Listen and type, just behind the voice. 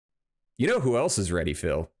You know who else is ready,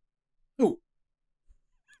 Phil? Who?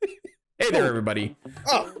 Hey there, everybody.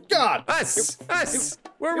 Oh, God. Us.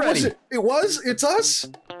 We're ready. It's us?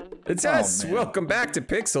 It's us. Man. Welcome back to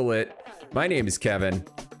PixelLit. My name is Kevin.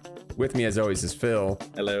 With me, as always, is Phil.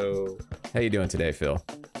 Hello. How you doing today, Phil?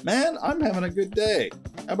 Man, I'm having a good day.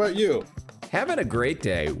 How about you? Having a great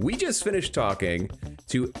day. We just finished talking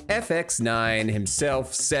to FX9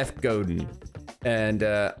 himself, Seth Godin. And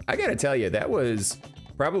I gotta tell you, that was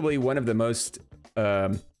probably one of the most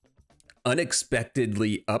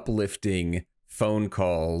unexpectedly uplifting phone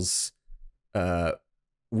calls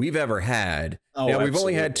we've ever had. Oh, now, we've absolutely.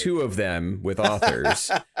 only had two of them with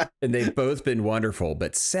authors, and they've both been wonderful.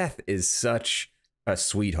 But Seth is such a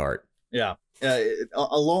sweetheart. Yeah.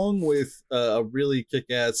 Along with a really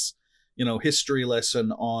kick-ass, history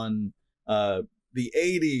lesson on the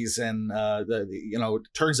 80s, and it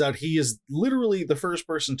turns out he is literally the first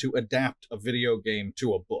person to adapt a video game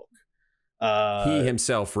to a book. He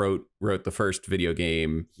himself wrote the first video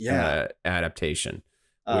game adaptation,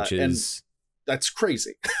 which is... That's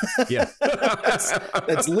crazy. Yeah.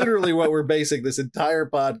 that's literally what we're basing this entire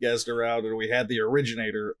podcast around, and we had the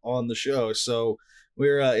originator on the show. So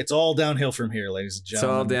we're it's all downhill from here, ladies and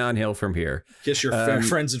gentlemen. It's all downhill from here. Kiss your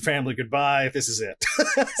friends and family goodbye. This is it.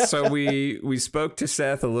 So we spoke to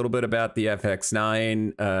Seth a little bit about the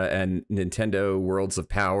FX9 and Nintendo Worlds of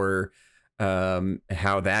Power,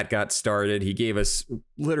 how that got started. He gave us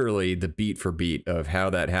literally the beat for beat of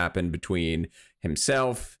how that happened between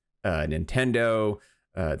himself, Nintendo,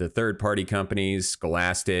 the third-party companies,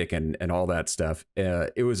 Scholastic, and all that stuff.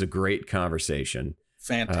 It was a great conversation.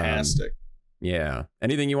 Fantastic. Yeah.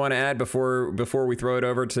 Anything you want to add before we throw it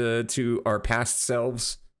over to our past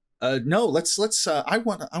selves? No. Let's. I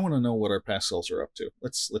want to know what our past selves are up to.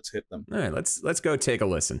 Let's hit them. All right. Let's go take a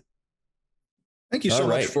listen. Thank you so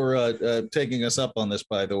much for taking us up on this.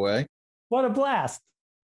 By the way, what a blast!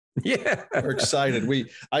 Yeah, we're excited.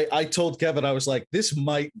 I told Kevin, I was like, this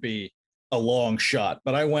might be a long shot,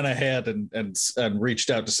 but I went ahead and reached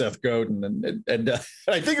out to Seth Godin, and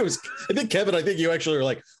I think Kevin, I think you actually were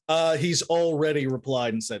like, he's already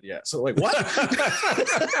replied and said yes. So like, what?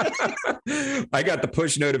 I got the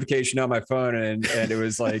push notification on my phone, and it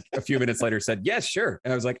was like a few minutes later said yes, sure,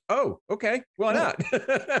 and I was like, oh, okay, why not?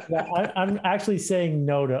 Yeah, I'm actually saying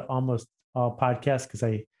no to almost all podcasts because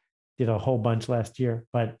I did a whole bunch last year,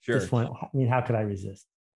 but this one, I mean, how could I resist?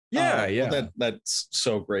 Yeah. Well, that's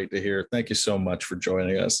so great to hear. Thank you so much for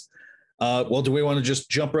joining us. Well, do we want to just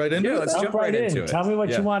jump right into it? Let's jump right into it. Tell me what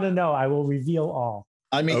you want to know. I will reveal all.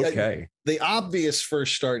 I mean, okay. The obvious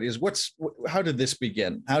first start is how did this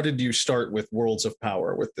begin? How did you start with Worlds of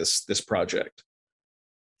Power with this project?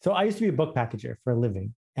 So I used to be a book packager for a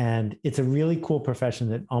living, and it's a really cool profession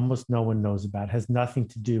that almost no one knows about. It has nothing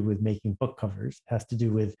to do with making book covers. It has to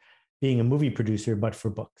do with being a movie producer, but for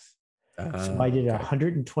books. So I did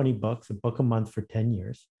 120 books, a book a month for 10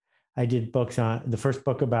 years. I did books on the first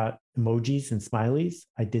book about emojis and smileys.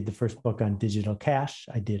 I did the first book on digital cash.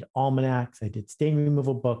 I did almanacs. I did stain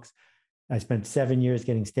removal books. I spent 7 years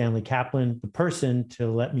getting Stanley Kaplan, the person,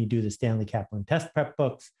 to let me do the Stanley Kaplan test prep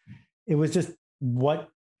books. It was just, what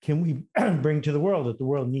can we bring to the world that the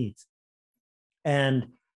world needs? And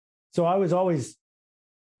so I was always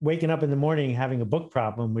waking up in the morning having a book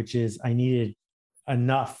problem, which is I needed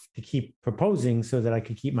enough to keep proposing so that I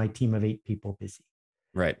could keep my team of 8 people busy.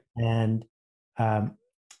 Right. And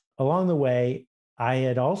along the way, I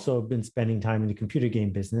had also been spending time in the computer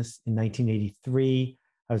game business. In 1983,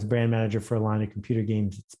 I was brand manager for a line of computer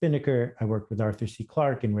games at Spinnaker. I worked with Arthur C.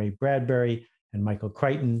 Clarke and Ray Bradbury and Michael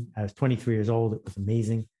Crichton. I was 23 years old. It was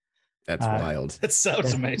amazing. That's wild. That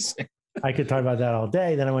sounds amazing. I could talk about that all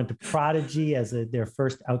day. Then I went to Prodigy as their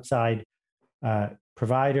first outside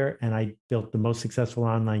provider, and I built the most successful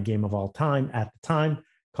online game of all time at the time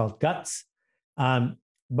called Guts.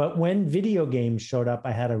 But when video games showed up,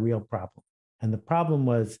 I had a real problem. And the problem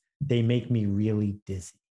was they make me really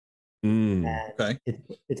dizzy. Okay.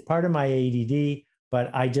 It's part of my ADD, but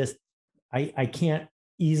I can't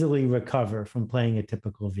easily recover from playing a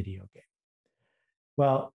typical video game.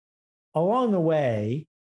 Well, along the way,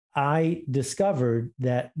 I discovered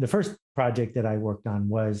that the first project that I worked on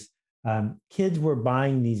was kids were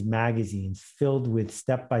buying these magazines filled with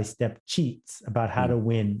step-by-step cheats about how to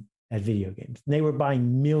win at video games. And they were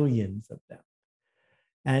buying millions of them.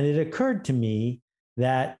 And it occurred to me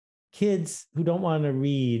that kids who don't want to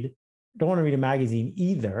read a magazine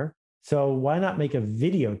either. So why not make a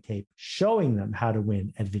videotape showing them how to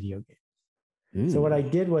win at video games? So what I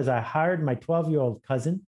did was I hired my 12-year-old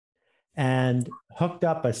cousin and hooked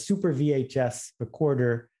up a super VHS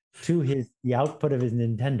recorder to the output of his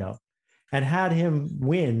Nintendo and had him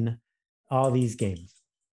win all these games.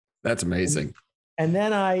 That's amazing. And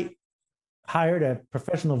then I hired a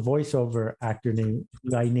professional voiceover actor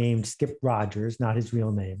named Skip Rogers, not his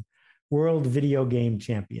real name, world video game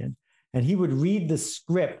champion. And he would read the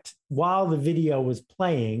script while the video was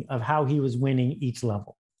playing of how he was winning each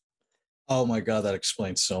level. Oh my God, that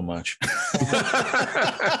explains so much.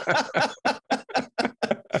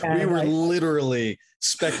 We were literally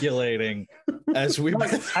speculating as we.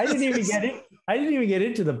 I didn't even get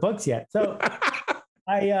into the books yet. So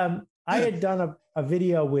I had done a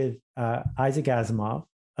video with Isaac Asimov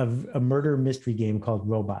of a murder mystery game called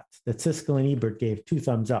Robots that Siskel and Ebert gave 2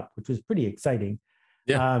 thumbs up, which was pretty exciting.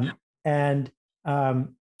 Yeah.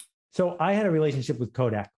 So I had a relationship with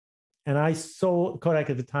Kodak, and Kodak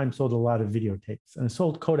at the time sold a lot of videotapes, and I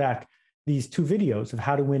sold Kodak these 2 videos of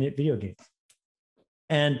how to win at video games.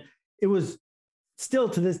 And it was still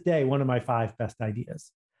to this day one of my 5 best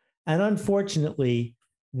ideas. And unfortunately,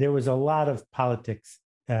 there was a lot of politics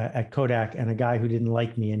at Kodak and a guy who didn't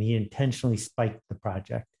like me, and he intentionally spiked the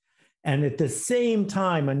project. And at the same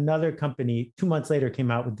time, another company 2 months later came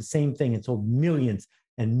out with the same thing and sold millions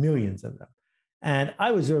and millions of them. And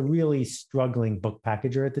I was a really struggling book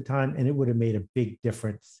packager at the time, and it would have made a big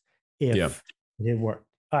difference if it had worked.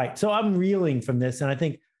 All right, so I'm reeling from this, and I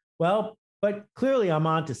think, well, but clearly I'm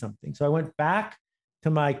onto something. So I went back to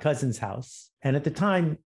my cousin's house, and at the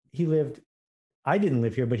time I didn't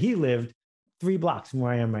live here, but he lived 3 blocks from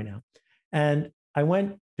where I am right now. And I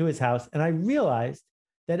went to his house, and I realized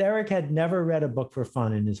that Eric had never read a book for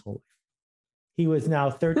fun in his whole life. He was now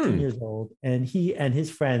 13 years old, and he and his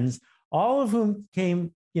friends, all of whom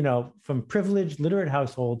came, from privileged, literate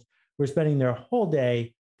households, were spending their whole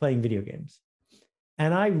day playing video games.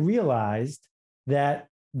 And I realized that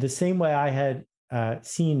the same way I had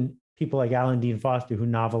seen people like Alan Dean Foster who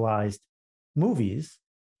novelized movies,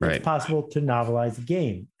 it's possible to novelize a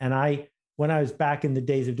game. And when I was back in the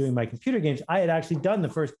days of doing my computer games, I had actually done the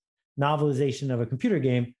first novelization of a computer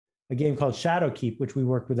game, a game called Shadowkeep, which we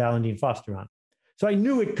worked with Alan Dean Foster on. So I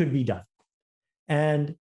knew it could be done.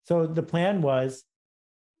 And so the plan was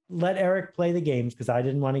let Eric play the games because I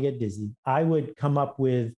didn't want to get dizzy. I would come up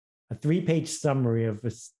with a 3-page summary of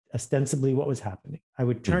ostensibly what was happening. I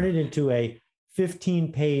would turn it into a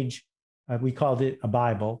 15-page, we called it a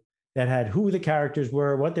Bible, that had who the characters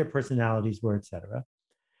were, what their personalities were, et cetera.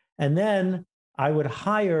 And then I would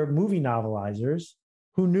hire movie novelizers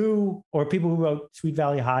who knew, or people who wrote Sweet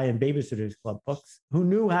Valley High and Babysitter's Club books, who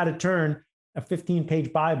knew how to turn a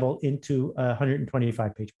 15-page Bible into a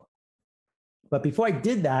 125-page book. But before I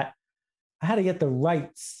did that, I had to get the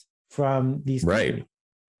rights from these companies.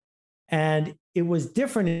 And it was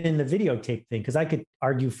different in the videotape thing because I could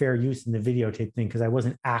argue fair use in the videotape thing because I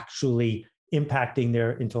wasn't actually impacting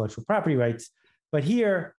their intellectual property rights. But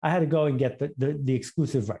here I had to go and get the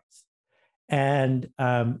exclusive rights. And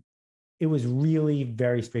it was really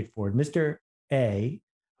very straightforward. Mr. A,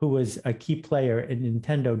 who was a key player at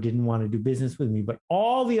Nintendo, didn't want to do business with me, but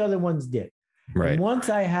all the other ones did. Right. And once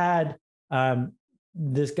I had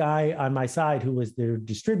this guy on my side who was their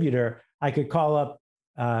distributor, I could call up,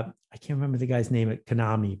 I can't remember the guy's name at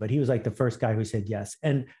Konami, but he was like the first guy who said yes.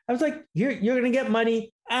 And I was like, you're going to get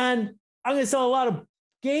money and I'm going to sell a lot of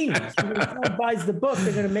games. Someone buys the book,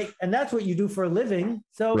 they're going to make, and that's what you do for a living.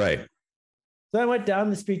 So, so I went down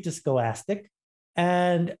the street to Scholastic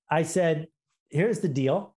and I said, here's the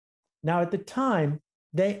deal. Now at the time,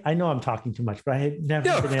 I know I'm talking too much, but I had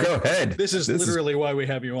never been go ahead. This is literally why we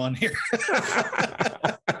have you on here.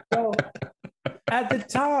 So at the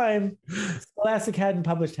time, Scholastic hadn't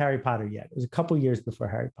published Harry Potter yet. It was a couple years before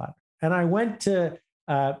Harry Potter. And I went to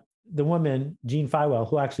the woman, Jean Fywell,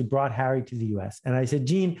 who actually brought Harry to the US. And I said,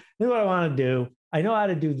 Jean, this is what I want to do. I know how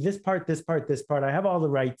to do this part, this part, this part. I have all the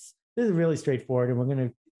rights. This is really straightforward. And we're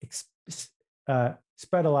going to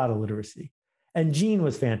spread a lot of literacy. And Jean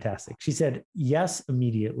was fantastic. She said yes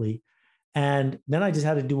immediately. And then I just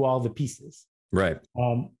had to do all the pieces. Right.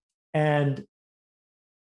 And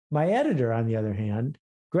my editor, on the other hand,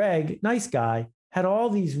 Greg, nice guy, had all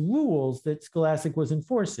these rules that Scholastic was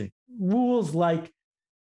enforcing. Rules like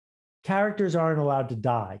characters aren't allowed to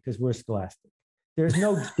die because we're Scholastic. There's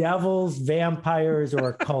no devils, vampires,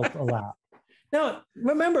 or a cult allowed. Now,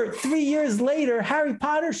 remember, 3 years later, Harry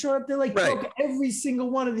Potter showed up. They broke every single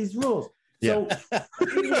one of these rules. So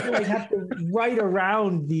you have to write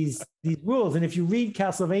around these rules. And if you read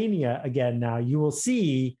Castlevania again now, you will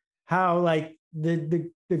see how the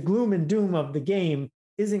gloom and doom of the game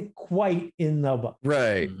isn't quite in the book.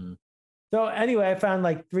 Right. Mm-hmm. So anyway, I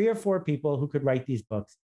found 3 or 4 people who could write these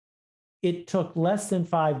books. It took less than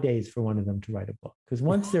 5 days for one of them to write a book because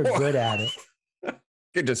once they're good at it,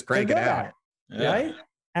 you just crank it out. Right?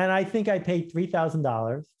 And I think I paid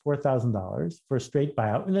 $3,000, $4,000 for a straight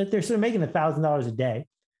buyout. And they're sort of making $1,000 a day.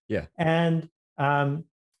 Yeah. And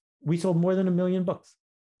we sold more than 1 million books.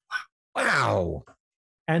 Wow.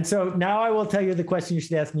 And so now I will tell you the question you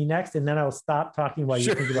should ask me next, and then I'll stop talking while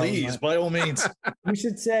you think about it. Please, by all means. You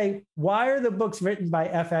should say, why are the books written by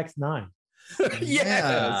FX9? Yes.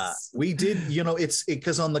 Yeah, we did. It's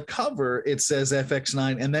because on the cover, it says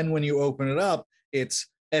FX9. And then when you open it up, it's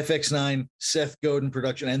FX9 Seth Godin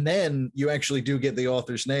production. And then you actually do get the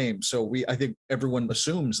author's name. So I think everyone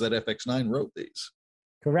assumes that FX9 wrote these.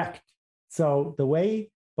 Correct. So the way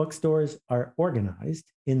bookstores are organized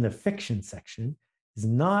in the fiction section is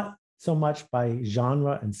not so much by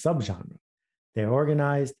genre and subgenre. They're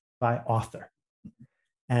organized by author.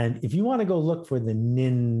 And if you want to go look for the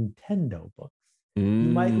Nintendo books, you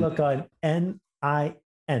might look on NIN.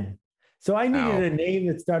 So I needed a name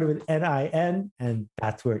that started with NIN, and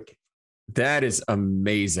that's where it came from. That is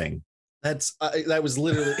amazing. That was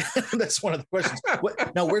literally, that's one of the questions.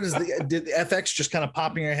 Now, where did the FX just kind of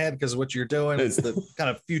pop in your head because of what you're doing? It's the kind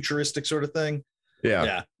of futuristic sort of thing.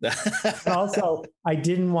 Yeah. Also, I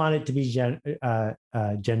didn't want it to be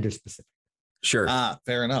gender specific. Sure.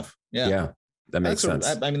 Fair enough. Yeah. That makes sense.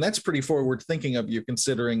 That's pretty forward thinking of you,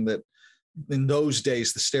 considering that in those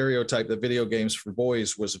days, the stereotype that video games for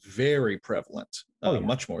boys was very prevalent,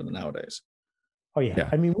 much more than nowadays. Oh, yeah.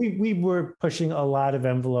 I mean, we were pushing a lot of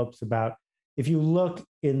envelopes about, if you look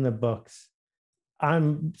in the books,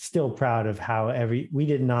 I'm still proud of how we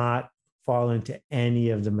did not fall into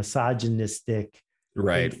any of the misogynistic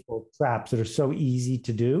traps that are so easy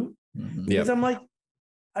to do. Because I'm like,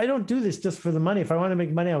 I don't do this just for the money. If I want to make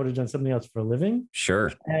money, I would have done something else for a living.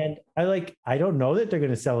 Sure. And I don't know that they're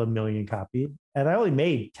going to sell 1 million copies. And I only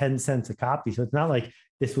made 10 cents a copy. So it's not like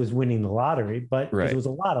this was winning the lottery, but it was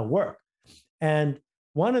a lot of work. And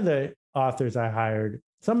one of the authors I hired,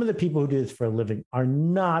 some of the people who do this for a living are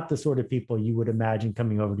not the sort of people you would imagine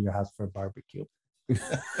coming over to your house for a barbecue.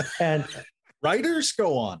 And writers,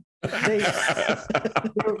 go on.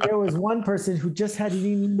 There was one person who just had an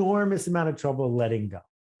enormous amount of trouble letting go.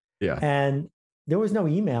 Yeah. And there was no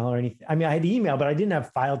email or anything. I mean, I had email, but I didn't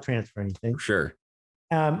have file transfer or anything. Sure.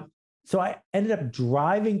 So I ended up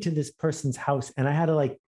driving to this person's house, and I had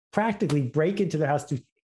to practically break into their house to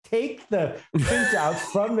take the printouts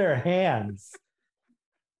from their hands.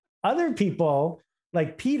 Other people,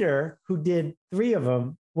 like Peter, who did 3 of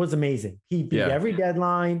them, was amazing. He beat every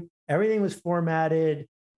deadline. Everything was formatted. It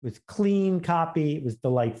was clean copy. It was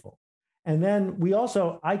delightful. And then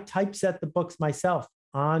I typeset the books myself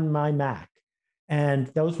on my Mac. And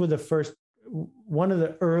those were one of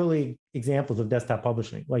the early examples of desktop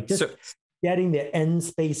publishing, getting the end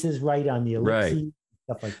spaces right on the ellipses,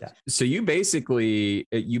 stuff like that. So you basically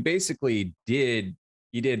did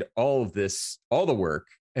all of this, all the work,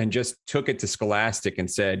 and just took it to Scholastic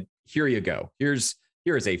and said, here you go. Here is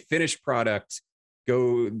a finished product.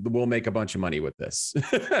 We'll make a bunch of money with this.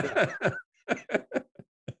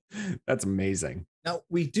 That's amazing. Now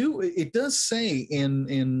it does say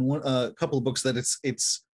in a couple of books that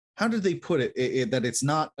it's how did they put it? That it's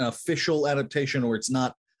not an official adaptation, or it's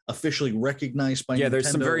not officially recognized by Nintendo.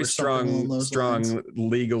 There's some very strong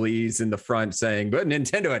legalese in the front saying, but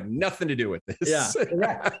Nintendo had nothing to do with this. Yeah,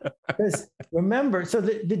 correct. Because remember, so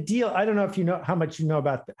the deal, I don't know if you know how much you know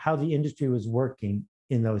about how the industry was working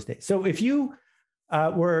in those days. So if you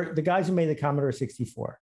were the guys who made the Commodore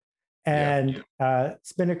 64, and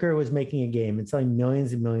Spinnaker was making a game and selling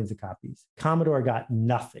millions and millions of copies, Commodore got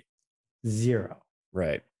nothing, 0.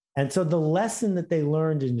 Right. And so the lesson that they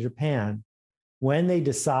learned in Japan when they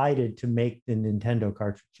decided to make the Nintendo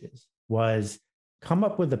cartridges was come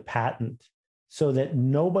up with a patent so that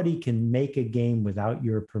nobody can make a game without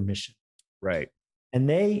your permission. Right. And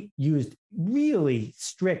they used really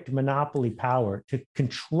strict monopoly power to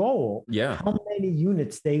control how many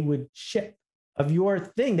units they would ship of your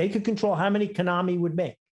thing. They could control how many Konami would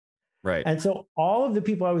make. Right. And so all of the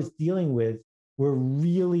people I was dealing with were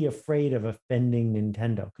really afraid of offending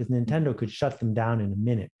Nintendo, because Nintendo could shut them down in a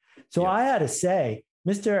minute. So I had to say,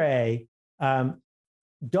 Mr. A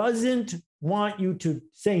doesn't want you to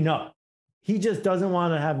say no. He just doesn't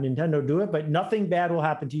want to have Nintendo do it, but nothing bad will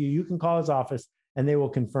happen to you. You can call his office and they will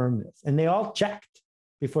confirm this. And they all checked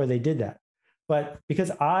before they did that. But because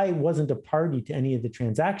I wasn't a party to any of the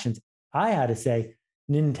transactions, I had to say,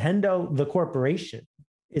 Nintendo, the corporation,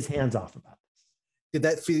 is hands off about this. Did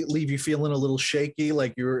that leave you feeling a little shaky?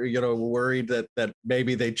 Like you were, worried that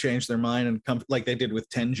maybe they changed their mind and come like they did with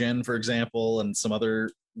Tengen, for example, and some other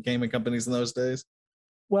gaming companies in those days?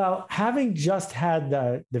 Well, having just had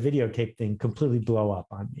the videotape thing completely blow up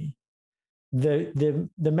on me, the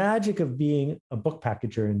magic of being a book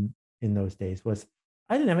packager in those days was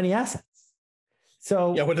I didn't have any assets.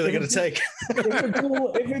 So yeah, what are they going to take?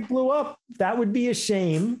 If it blew up, that would be a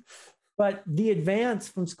shame. But the advance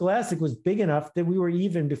from Scholastic was big enough that we were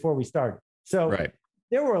even before we started. So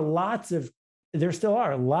there were there still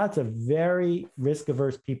are lots of very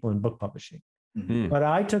risk-averse people in book publishing. Mm-hmm. But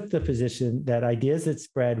I took the position that ideas that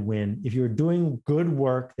spread win. If you're doing good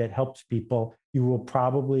work that helps people, you will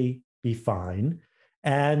probably be fine.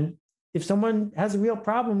 And if someone has a real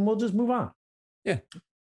problem, we'll just move on. Yeah.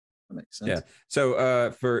 That makes sense. Yeah.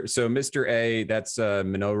 So so Mr. A, that's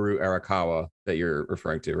Minoru Arakawa that you're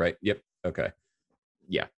referring to, right? Yep. Okay.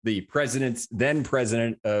 Yeah. The then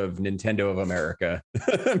president of Nintendo of America,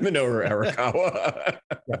 Minoru Arakawa.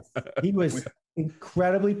 Yes. He was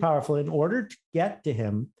incredibly powerful. In order to get to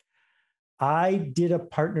him, I did a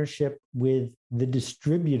partnership with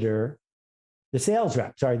the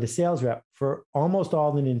sales rep for almost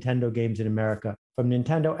all the Nintendo games in America, from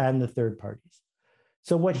Nintendo and the third parties.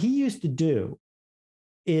 So what he used to do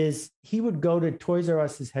is he would go to Toys R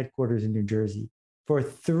Us's headquarters in New Jersey for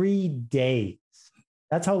 3 days.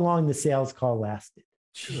 That's how long the sales call lasted.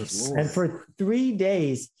 Jeez. And for 3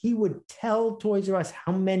 days, he would tell Toys R Us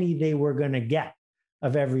how many they were going to get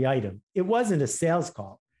of every item. It wasn't a sales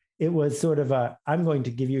call. It was sort of I'm going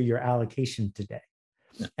to give you your allocation today.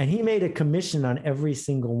 Yeah. And he made a commission on every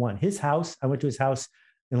single one. His house, I went to his house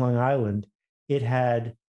in Long Island. It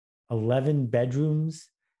had 11 bedrooms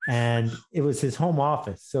and it was his home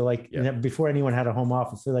office. So before anyone had a home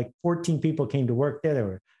office, so 14 people came to work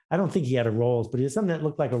there. I don't think he had a Rolls, but he had something that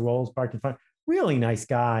looked like a Rolls parked in front. Really nice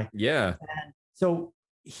guy. Yeah. And so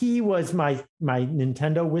he was my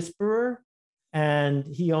Nintendo whisperer, and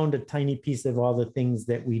he owned a tiny piece of all the things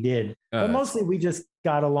that we did. But mostly we just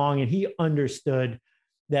got along, and he understood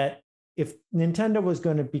that if Nintendo was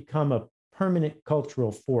going to become a permanent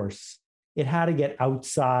cultural force, it had to get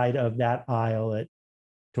outside of that aisle at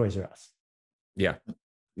Toys R Us. Yeah.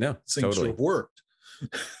 No, seems to have worked.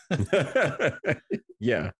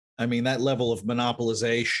 Yeah. I mean, that level of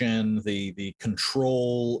monopolization, the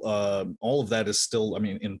control, all of that is still,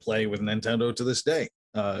 in play with Nintendo to this day.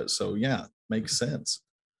 So yeah, makes sense.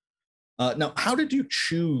 Now, how did you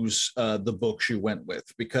choose the books you went with?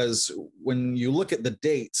 Because when you look at the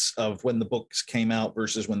dates of when the books came out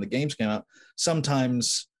versus when the games came out,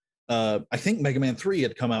 sometimes I think Mega Man 3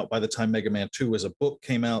 had come out by the time Mega Man 2 as a book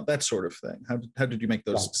came out, that sort of thing. How did you make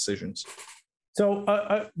those decisions?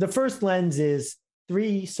 So the first lens is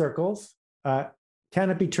 3 circles. Can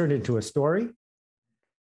it be turned into a story?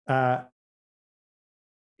 Is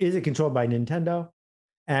it controlled by Nintendo?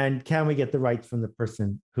 And can we get the rights from the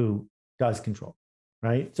person who does control,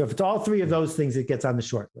 right? So if it's all 3 of those things, it gets on the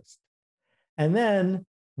short list. And then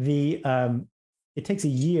it takes a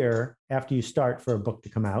year after you start for a book to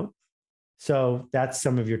come out. So that's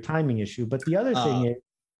some of your timing issue. But the other thing is,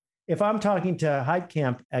 if I'm talking to Hype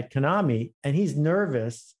Camp at Konami and he's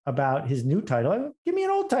nervous about his new title, I go, give me an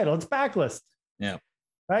old title. It's backlist. Yeah.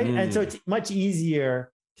 Right. And so it's much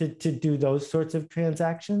easier to do those sorts of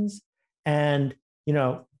transactions. And,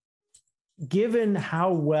 given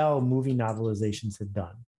how well movie novelizations had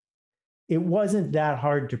done, it wasn't that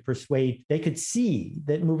hard to persuade. They could see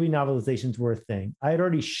that movie novelizations were a thing. I had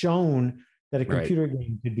already shown that a computer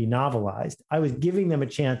game could be novelized. I was giving them a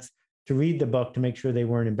chance to read the book to make sure they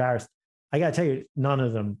weren't embarrassed. I got to tell you, none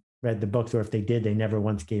of them read the books, or if they did, they never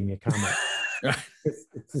once gave me a comment.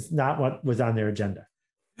 It's just not what was on their agenda.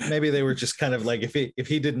 Maybe they were just kind of like, if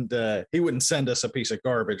he didn't, he wouldn't send us a piece of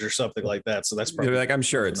garbage or something like that. So that's probably I'm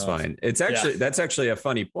sure it's fine. It's actually that's actually a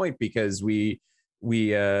funny point, because we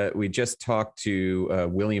just talked to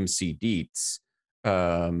William C. Dietz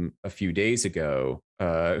a few days ago,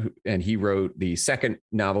 and he wrote the second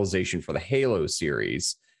novelization for the Halo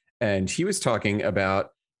series. And he was talking about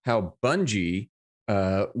how Bungie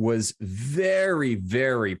was very,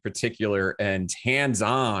 very particular and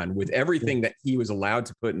hands-on with everything that he was allowed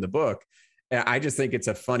to put in the book. I just think it's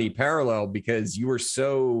a funny parallel, because you were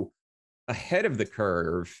so ahead of the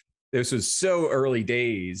curve. This was so early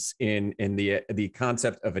days in the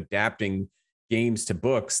concept of adapting games to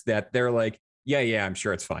books, that they're like, yeah, I'm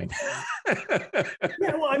sure it's fine.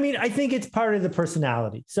 Yeah, well, I think it's part of the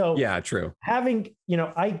personality. So yeah, true. Having,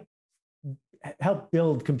 I helped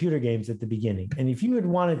build computer games at the beginning. And if you had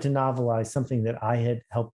wanted to novelize something that I had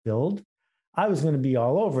helped build, I was going to be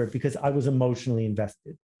all over it, because I was emotionally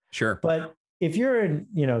invested. Sure. But if you're in,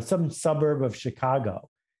 some suburb of Chicago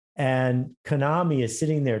and Konami is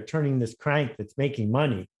sitting there turning this crank that's making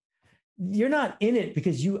money, you're not in it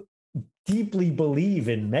because you deeply believe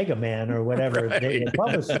in Mega Man or whatever they were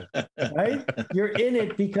publishing, right? You're in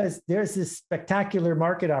it because there's this spectacular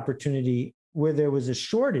market opportunity where there was a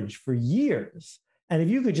shortage for years. And if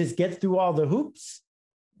you could just get through all the hoops,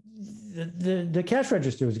 the cash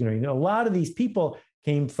register was going to, a lot of these people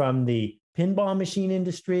came from the pinball machine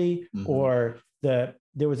industry, or there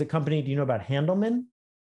was a company, do you know about Handelman?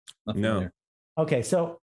 No. Okay,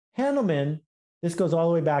 so Handelman, this goes all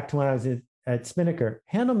the way back to when I was at Spinnaker.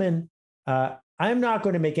 Handelman, I'm not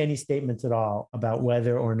going to make any statements at all about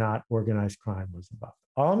whether or not organized crime was involved.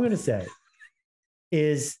 All I'm going to say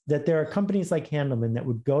is that there are companies like Handelman that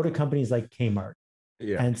would go to companies like Kmart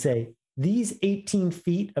and say, these 18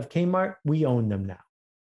 feet of Kmart, we own them now.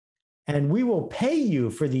 And we will pay you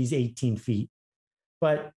for these 18 feet,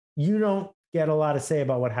 but you don't get a lot of say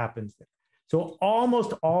about what happens there. So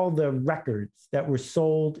almost all the records that were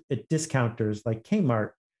sold at discounters like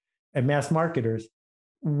Kmart and mass marketers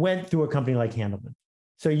went through a company like Handelman.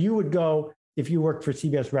 So you would go, if you worked for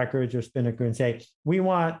CBS Records or Spinnaker, and say, we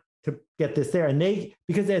want to get this there. And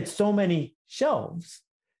because they had so many shelves,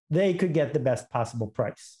 they could get the best possible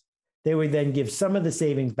price. They would then give some of the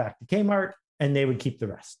savings back to Kmart and they would keep the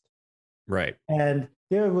rest. Right. And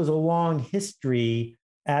there was a long history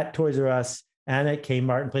at Toys R Us and at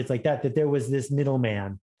Kmart and places like that there was this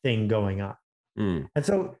middleman thing going on. And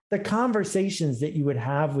so the conversations that you would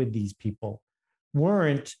have with these people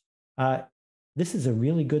weren't, this is a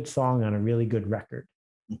really good song on a really good record.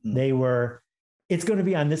 They were, it's going to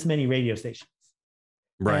be on this many radio stations.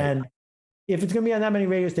 Right. And if it's going to be on that many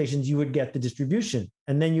radio stations, you would get the distribution.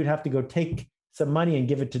 And then you'd have to go take some money and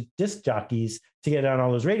give it to disc jockeys to get it on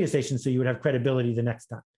all those radio stations so you would have credibility the next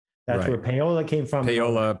time. That's where payola came from.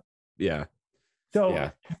 Payola, yeah.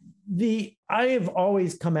 So I have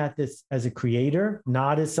always come at this as a creator,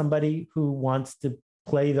 not as somebody who wants to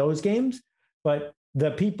play those games, but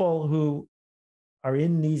the people who are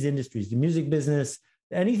in these industries, the music business,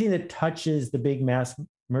 anything that touches the big mass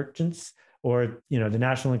merchants or, the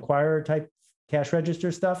National Enquirer type cash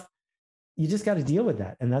register stuff, you just got to deal with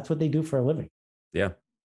that. And that's what they do for a living. Yeah.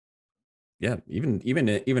 Yeah.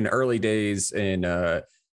 Even early days in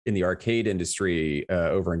the arcade industry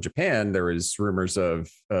over in Japan, there was rumors of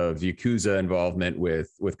Yakuza involvement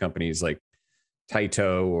with companies like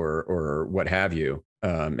Taito or what have you.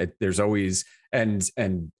 There's always,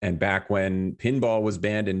 and back when pinball was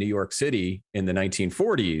banned in New York City in the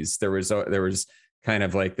 1940s, there was kind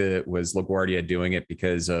of like was LaGuardia doing it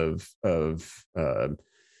because of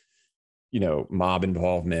mob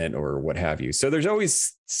involvement or what have you. So there's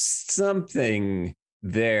always something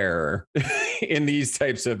there in these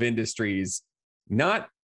types of industries.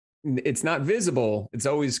 It's not visible. It's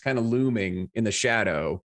always kind of looming in the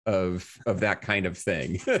shadow of that kind of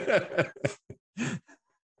thing.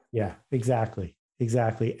 Yeah, exactly.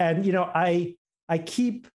 And, I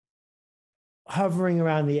keep hovering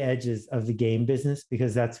around the edges of the game business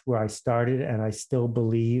because that's where I started. And I still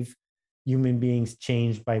believe human beings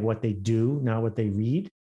change by what they do, not what they read.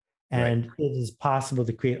 And it is possible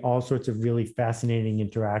to create all sorts of really fascinating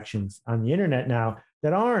interactions on the internet now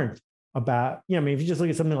that aren't about, if you just look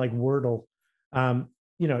at something like Wordle,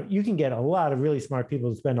 you can get a lot of really smart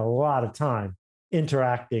people to spend a lot of time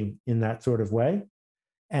interacting in that sort of way.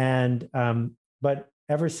 And, but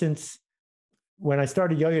ever since when I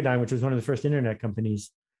started Yoyodyne, which was one of the first internet companies,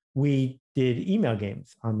 we did email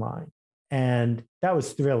games online. And that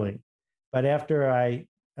was thrilling. But after I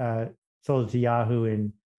sold it to Yahoo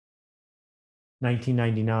in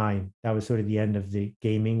 1999, that was sort of the end of the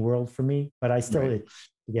gaming world for me. But I still itch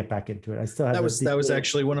to get back into it. I still have that was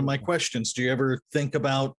actually one of my questions. Do you ever think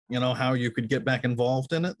about, how you could get back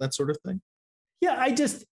involved in it, that sort of thing? Yeah,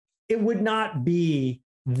 it would not be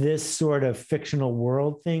this sort of fictional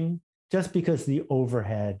world thing just because the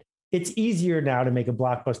overhead. It's easier now to make a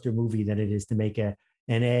blockbuster movie than it is to make an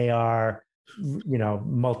AR,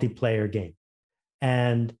 multiplayer game.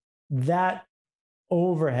 And that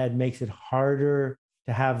overhead makes it harder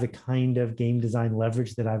to have the kind of game design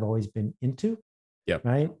leverage that I've always been into. Yeah.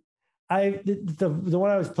 Right. The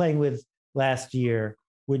one I was playing with last year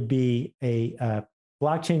would be a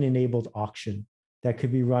blockchain enabled auction that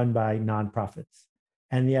could be run by nonprofits.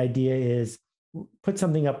 And the idea is put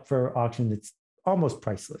something up for auction that's almost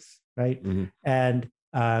priceless. Right. Mm-hmm. And,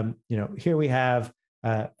 here we have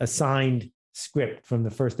a signed script from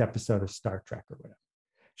the first episode of Star Trek or whatever.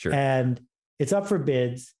 Sure. And it's up for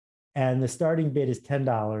bids. And the starting bid is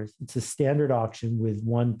 $10. It's a standard auction with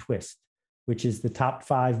one twist, which is the top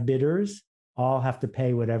 5 bidders all have to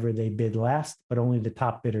pay whatever they bid last, but only the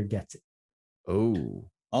top bidder gets it. Oh,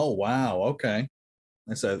 wow. Okay.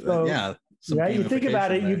 You think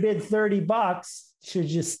about it, you bid $30, should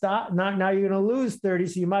you stop? Now you're going to lose 30,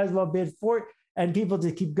 so you might as well bid 40. And people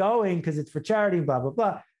just keep going because it's for charity, blah,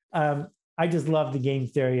 blah, blah. I just love the game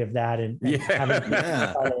theory of that and having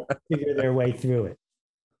people figure their way through it.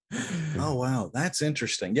 Oh, wow. That's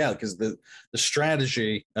interesting. Yeah, because the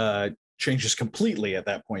strategy changes completely at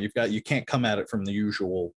that point. You can't come at it from the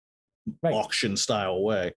usual auction style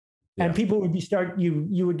way. And people would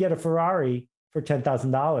you would get a Ferrari for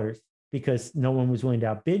 $10,000 because no one was willing to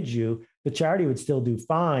outbid you. The charity would still do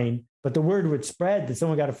fine, but the word would spread that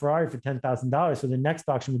someone got a Ferrari for $10,000. So the next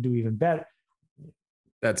auction would do even better.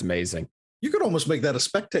 That's amazing. You could almost make that a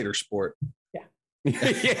spectator sport. Yeah.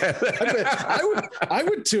 Yeah. I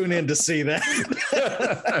would tune in to see that.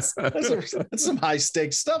 That's some high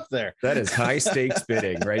stakes stuff there. That is high stakes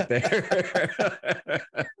bidding right there.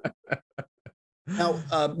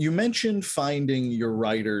 Now, you mentioned finding your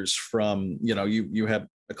writers from, you have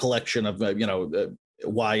a collection of,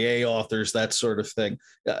 YA authors, that sort of thing.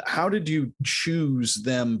 How did you choose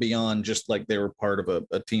them beyond just like they were part of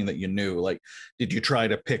a team that you knew? Like, did you try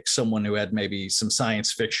to pick someone who had maybe some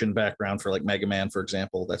science fiction background for like Mega Man, for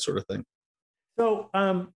example, that sort of thing? So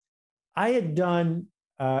I had done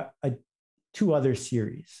 2 other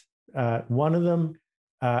series. One of them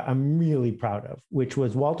I'm really proud of, which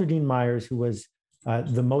was Walter Dean Myers, who was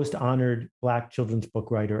the most honored Black children's book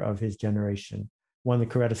writer of his generation, won the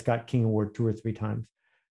Coretta Scott King Award 2 or 3 times.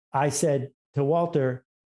 I said to Walter,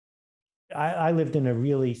 I lived in a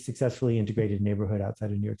really successfully integrated neighborhood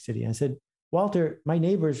outside of New York City. I said, Walter, my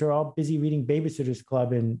neighbors are all busy reading Babysitter's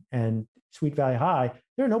Club and Sweet Valley High.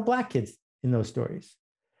 There are no Black kids in those stories.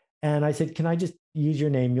 And I said, can I just use your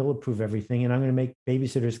name? You'll approve everything. And I'm going to make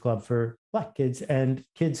Babysitter's Club for Black kids and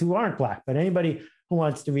kids who aren't Black, but anybody who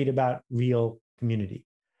wants to read about real community.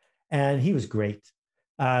 And he was great.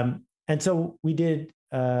 And so we did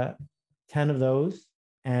 10 of those.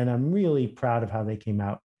 And I'm really proud of how they came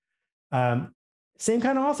out. Same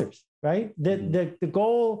kind of authors, right? The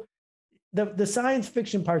goal, the science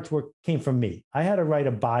fiction parts came from me. I had to write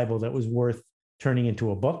a Bible that was worth turning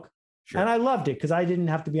into a book. Sure. And I loved it because I didn't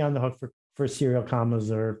have to be on the hook for serial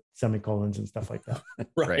commas or semicolons and stuff like that.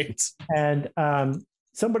 Right. And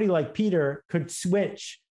somebody like Peter could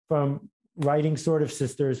switch from writing Sword of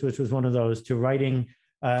Sisters, which was one of those, to writing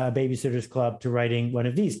Babysitter's Club, to writing one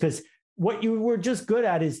of these. Because what you were just good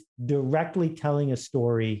at is directly telling a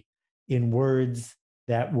story in words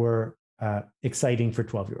that were exciting for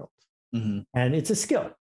 12-year-olds. Mm-hmm. And it's a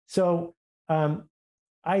skill. So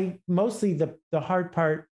I mostly, the hard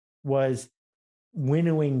part was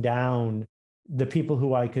winnowing down the people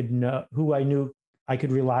who I knew I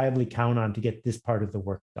could reliably count on to get this part of the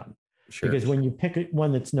work done. Sure. Because when you pick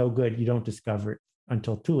one that's no good, you don't discover it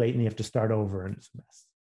until too late and you have to start over and it's a mess.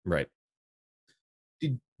 Right.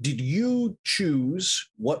 Did you choose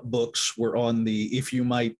what books were on the if you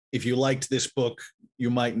liked this book, you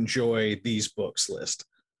might enjoy these books list?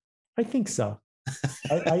 I think so.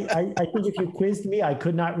 I think if you quizzed me, I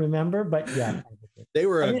could not remember, but yeah. They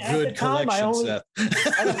were a good collection, Seth.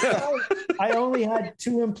 I only had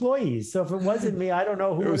 2 employees. So if it wasn't me, I don't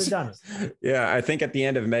know who would have done it. Yeah, I think at the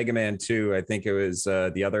end of Mega Man 2, I think it was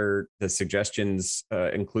the suggestions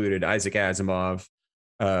included Isaac Asimov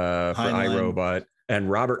for iRobot. And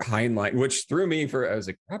Robert Heinlein, which threw me I was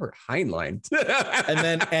like, Robert Heinlein.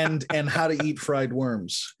 and How to Eat Fried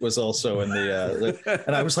Worms was also in the,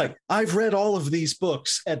 and I was like, I've read all of these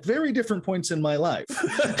books at very different points in my life.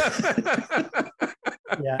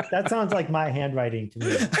 Yeah, that sounds like my handwriting to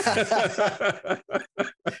me.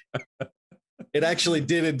 It actually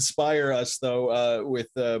did inspire us, though, with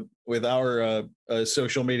our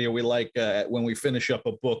social media. We like when we finish up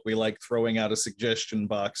a book, we like throwing out a suggestion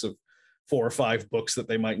box of 4 or 5 books that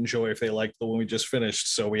they might enjoy if they liked the one we just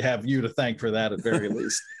finished. So we have you to thank for that at very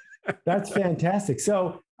least. That's fantastic.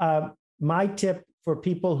 So my tip for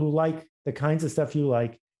people who like the kinds of stuff you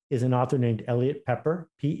like is an author named Elliot Pepper,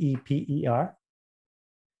 Pepper.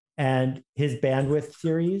 And his Bandwidth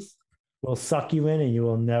series will suck you in and you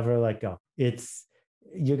will never let go.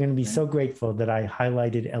 You're going to be so grateful that I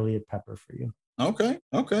highlighted Elliot Pepper for you. Okay.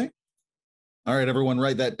 All right, everyone,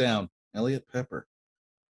 write that down. Elliot Pepper.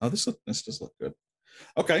 Oh, this does look good.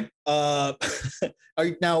 Okay. Now,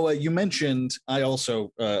 you mentioned I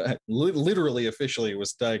also literally officially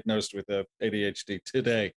was diagnosed with ADHD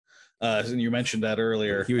today. And you mentioned that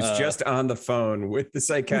earlier. He was just on the phone with the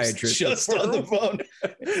psychiatrist. Just on the phone.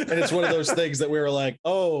 And it's one of those things that we were like,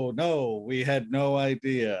 oh, no, we had no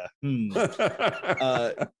idea.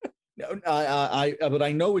 But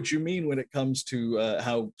I know what you mean when it comes to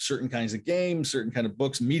how certain kinds of games, certain kind of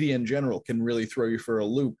books, media in general can really throw you for a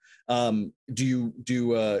loop.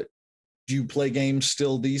 Do do you play games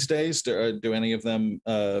still these days? Do any of them,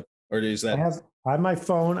 or is that? I have on my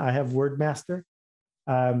phone, I have Wordmaster,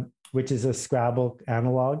 which is a Scrabble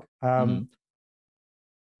analog. I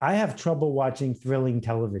have trouble watching thrilling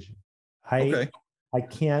television. I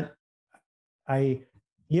can't. The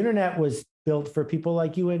internet was built for people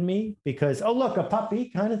like you and me because, oh, look, a puppy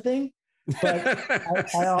kind of thing. But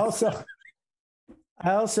I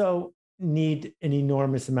also need an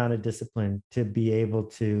enormous amount of discipline to be able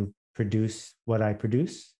to produce what I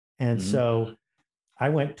produce. And so I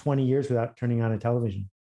went 20 years without turning on a television,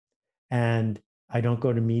 and I don't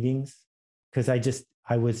go to meetings because it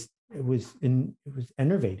was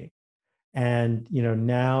enervating. And,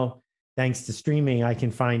 now thanks to streaming, I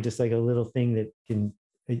can find just like a little thing that can,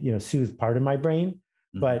 soothe part of my brain.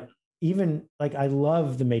 But even like, I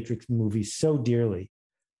love the Matrix movies so dearly,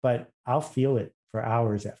 but I'll feel it for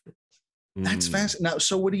hours afterwards. That's fascinating. Now,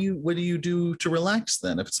 so what do you do to relax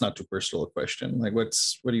then? If it's not too personal a question, like what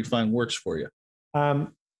do you find works for you?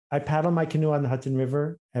 I paddle my canoe on the Hudson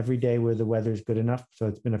River every day where the weather is good enough. So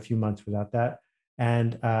it's been a few months without that.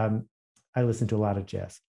 And I listen to a lot of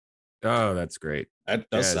jazz. Oh, that's great. That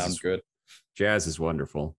does sound good. Jazz is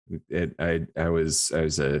wonderful. I was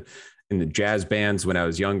in the jazz bands when I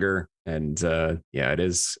was younger, and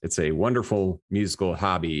it's a wonderful musical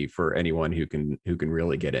hobby for anyone who can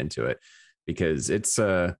really get into it, because it's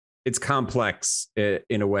complex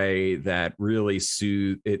in a way that really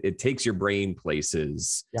it takes your brain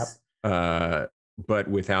places. Yep. But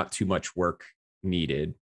without too much work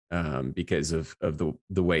needed, because of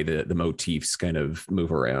the way the motifs kind of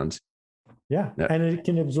move around. Yeah. And it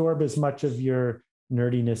can absorb as much of your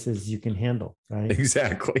nerdiness as you can handle, right?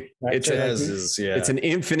 Exactly. Right? It's an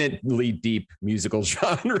infinitely deep musical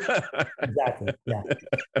genre. Exactly. Yeah.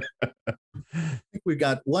 I think we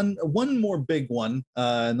got one more big one,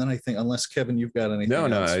 and then I think, unless Kevin, you've got anything. No,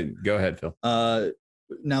 go ahead, Phil.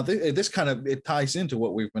 Now this kind of, it ties into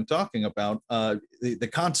what we've been talking about, the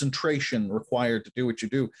concentration required to do what you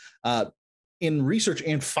do. In research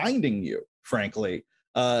and finding you, frankly,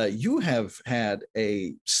 you have had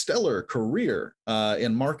a stellar career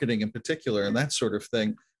in marketing in particular and that sort of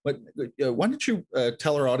thing. But why don't you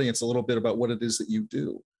tell our audience a little bit about what it is that you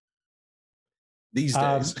do these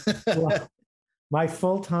days? Well, my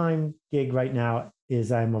full-time gig right now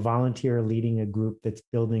is I'm a volunteer leading a group that's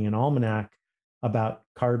building an almanac about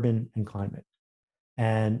carbon and climate.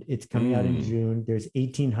 And it's coming out in June. There's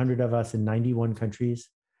 1,800 of us in 91 countries.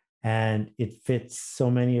 And it fits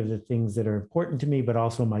so many of the things that are important to me, but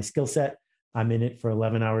also my skill set. I'm in it for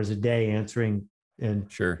 11 hours a day answering and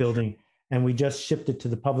building. And we just shipped it to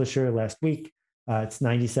the publisher last week. It's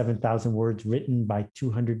 97,000 words written by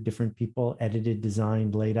 200 different people, edited,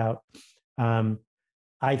 designed, laid out.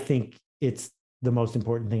 I think it's the most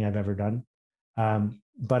important thing I've ever done.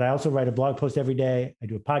 But I also write a blog post every day. I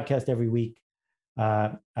do a podcast every week.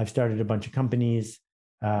 I've started a bunch of companies,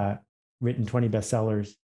 written 20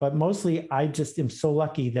 bestsellers. But mostly, I just am so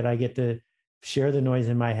lucky that I get to share the noise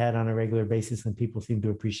in my head on a regular basis, and people seem to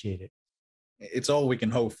appreciate it. It's all we can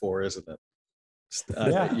hope for, isn't it?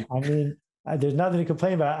 I mean, there's nothing to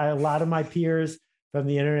complain about. A lot of my peers from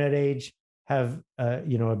the internet age have, a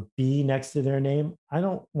B next to their name. I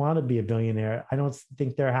don't want to be a billionaire. I don't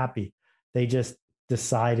think they're happy. They just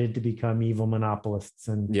decided to become evil monopolists,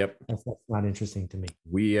 and that's not interesting to me.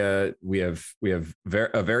 We have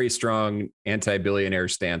a very strong anti-billionaire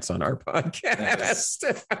stance on our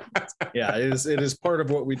podcast. Yeah, it is part of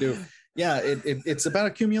what we do. Yeah, it's about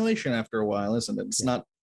accumulation after a while, isn't it? It's not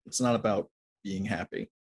about being happy.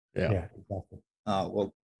 Yeah, exactly.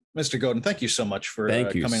 Well, Mr. Godin, thank you so much for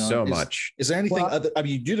coming on. So much. Is there anything other? I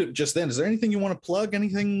mean, you did it just then. Is there anything you want to plug?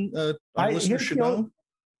 Anything our listeners should know?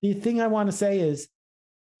 The thing I want to say is,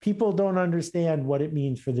 people don't understand what it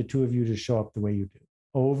means for the two of you to show up the way you do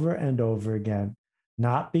over and over again,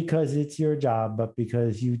 not because it's your job, but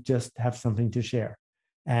because you just have something to share.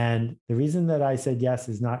 And the reason that I said yes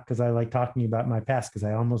is not because I like talking about my past, because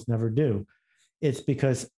I almost never do. It's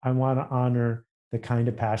because I want to honor the kind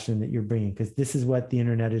of passion that you're bringing, because this is what the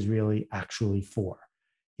internet is really actually for,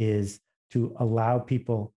 is to allow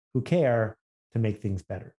people who care to make things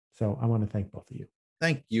better. So I want to thank both of you.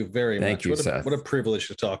 Thank you very much. Thank you, Seth. What a privilege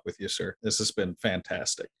to talk with you, sir. This has been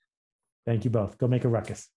fantastic. Thank you both. Go make a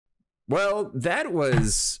ruckus. Well, that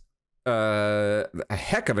was a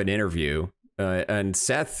heck of an interview. And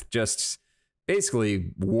Seth just basically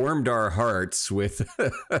warmed our hearts with...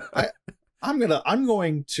 that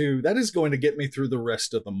is going to get me through the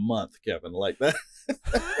rest of the month, Kevin. Like that.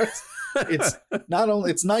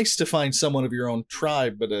 It's nice to find someone of your own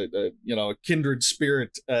tribe, but a kindred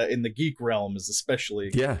spirit in the geek realm is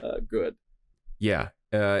especially good. Yeah.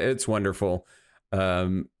 It's wonderful.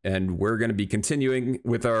 And we're going to be continuing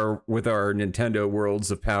with our Nintendo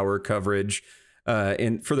Worlds of Power coverage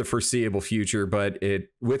for the foreseeable future, but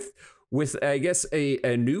with I guess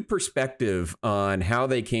a new perspective on how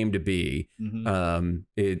they came to be.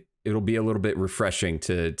 It'll be a little bit refreshing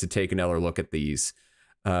to take another look at these.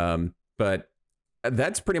 But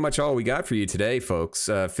that's pretty much all we got for you today, folks.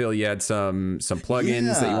 Phil, you had some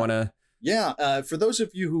plugins that you want to. Yeah, for those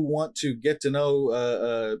of you who want to get to know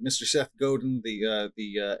Mr. Seth Godin, the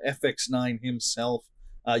FX9 himself,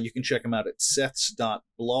 you can check him out at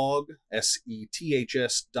seths.blog,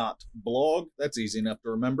 SETHS.blog. That's easy enough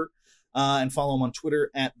to remember. And follow him on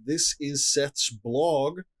Twitter at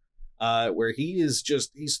ThisIsSethsBlog, where he's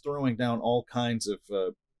throwing down all kinds of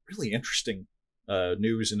really interesting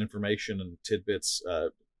news and information and tidbits.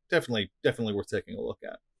 Definitely worth taking a look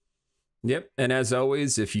at. Yep, and as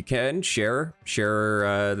always, if you can share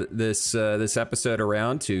this episode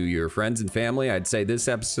around to your friends and family. I'd say this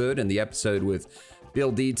episode and the episode with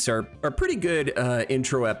Bill Dietz are pretty good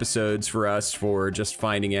intro episodes for us for just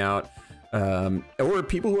finding out, or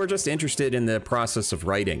people who are just interested in the process of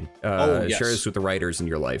writing. Yes. Share this with the writers in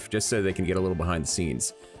your life, just so they can get a little behind the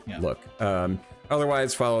scenes look.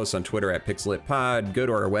 Otherwise, follow us on Twitter at PixelLit Pod. Go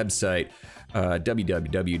to our website,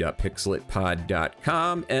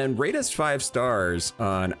 www.pixelitpod.com, and rate us 5 stars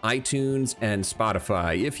on iTunes and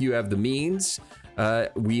Spotify. If you have the means,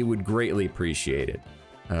 we would greatly appreciate it.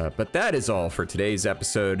 But that is all for today's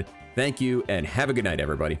episode. Thank you, and have a good night,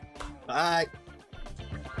 everybody. Bye.